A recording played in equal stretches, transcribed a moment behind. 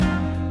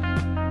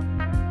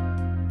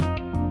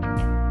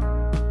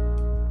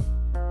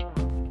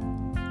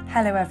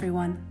Hello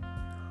everyone.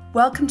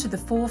 Welcome to the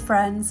For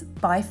Friends,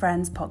 by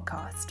Friends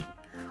podcast.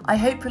 I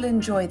hope you'll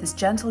enjoy this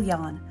gentle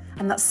yarn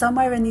and that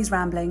somewhere in these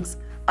ramblings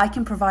I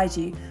can provide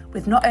you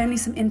with not only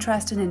some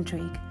interest and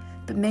intrigue,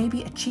 but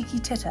maybe a cheeky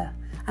titter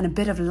and a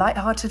bit of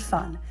light-hearted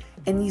fun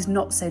in these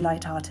not so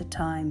light-hearted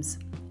times.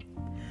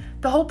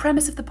 The whole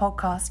premise of the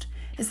podcast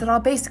is that I'll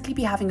basically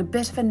be having a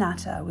bit of a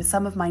natter with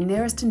some of my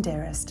nearest and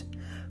dearest,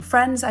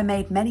 friends I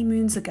made many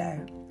moons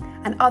ago,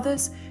 and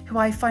others who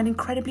I find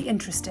incredibly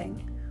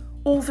interesting,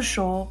 all for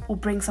sure will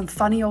bring some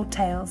funny old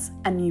tales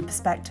and new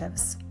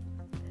perspectives.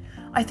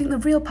 I think the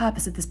real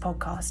purpose of this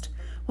podcast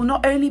will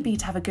not only be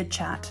to have a good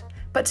chat,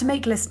 but to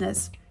make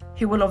listeners,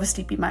 who will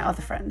obviously be my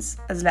other friends,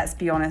 as let's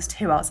be honest,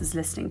 who else is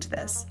listening to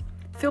this,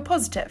 feel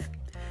positive.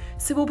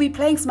 So we'll be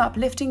playing some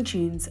uplifting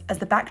tunes as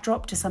the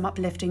backdrop to some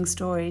uplifting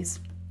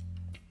stories.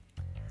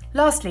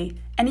 Lastly,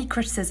 any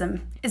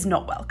criticism is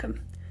not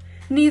welcome,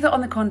 neither on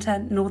the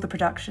content nor the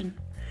production.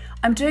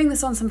 I'm doing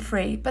this on some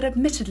free, but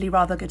admittedly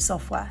rather good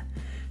software,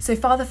 so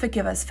Father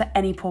forgive us for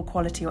any poor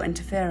quality or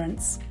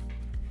interference.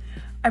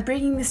 I'm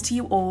bringing this to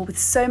you all with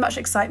so much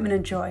excitement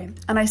and joy,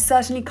 and I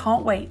certainly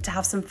can't wait to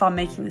have some fun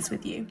making this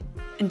with you.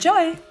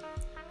 Enjoy!